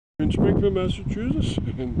In Springfield, Massachusetts,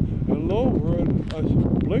 and hello, we're at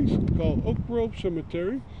a place called Oak Grove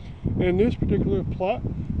Cemetery, and this particular plot,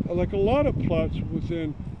 like a lot of plots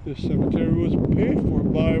within this cemetery, was paid for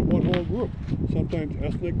by one whole group. Sometimes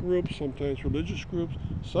ethnic groups, sometimes religious groups,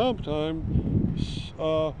 sometimes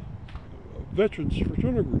veterans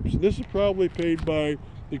fraternal groups. This is probably paid by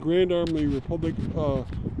the Grand Army Republic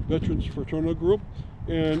Veterans Fraternal Group,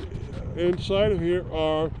 and inside of here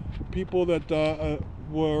are people that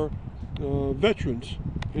were veterans,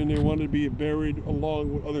 and they wanted to be buried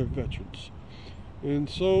along with other veterans. And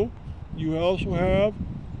so you also have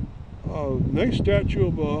a nice statue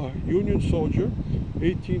of a Union soldier,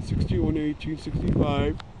 1861 to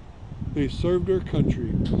 1865. They served their country.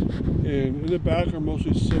 And in the back are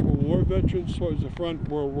mostly Civil War veterans. Towards the front,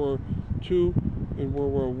 World War II and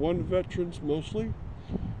World War I veterans mostly.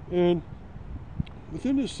 And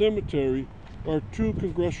within the cemetery are two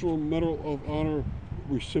Congressional Medal of Honor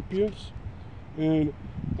recipients. And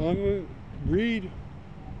I'm going to read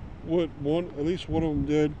what at least one of them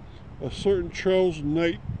did. A certain Charles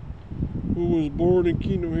Knight, who was born in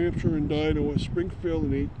Keene, New Hampshire, and died in Springfield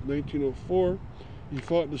in 1904. He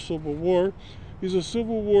fought in the Civil War. He's a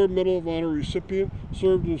Civil War Medal of Honor recipient,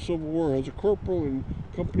 served in the Civil War as a corporal in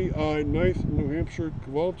Company I, 9th New Hampshire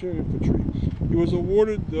Volunteer Infantry. He was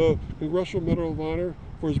awarded the Congressional Medal of Honor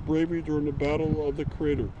for his bravery during the Battle of the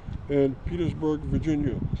Crater in Petersburg,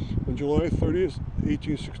 Virginia, on July 30th,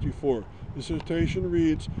 1864. His citation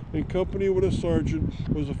reads, "In company with a sergeant,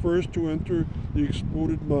 was the first to enter the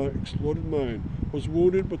exploded mine, was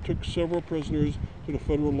wounded but took several prisoners to the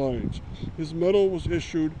Federal lines." His medal was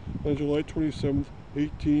issued on July 27th,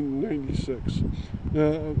 1896.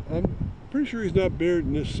 Now, I'm pretty sure he's not buried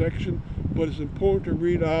in this section, but it's important to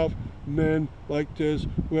read off men like this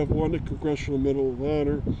who have won the Congressional Medal of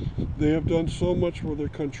Honor. They have done so much for their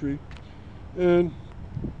country. And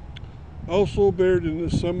also buried in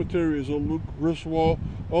this cemetery is a Luke Griswold,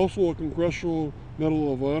 also a Congressional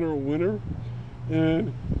Medal of Honor winner.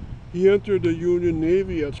 And he entered the Union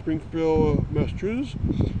Navy at Springfield, Massachusetts,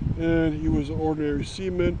 and he was an ordinary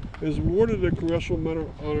seaman, and is awarded the Congressional Medal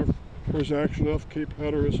of Honor for his action off Cape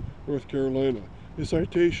Hatteras, North Carolina. His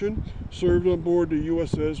citation: served on board the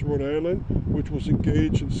USS Rhode Island, which was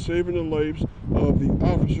engaged in saving the lives of the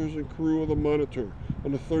officers and crew of the Monitor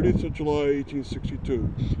on the 30th of July, 1862.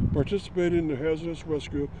 Participated in the hazardous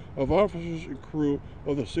rescue of officers and crew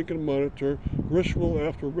of the sinking Monitor. Griswold,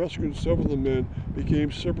 after rescuing several of the men,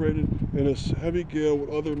 became separated in a heavy gale with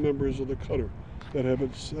other members of the cutter that had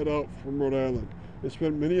been set out from Rhode Island, and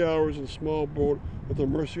spent many hours in a small boat at the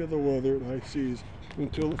mercy of the weather and high seas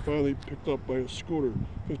until finally picked up by a schooner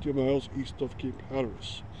 50 miles east of Cape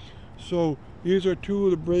Hatteras. So these are two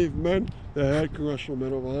of the brave men that had Congressional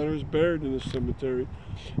Medal of Honors buried in this cemetery.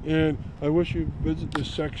 And I wish you visit this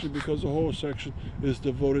section because the whole section is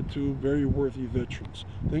devoted to very worthy veterans.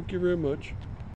 Thank you very much.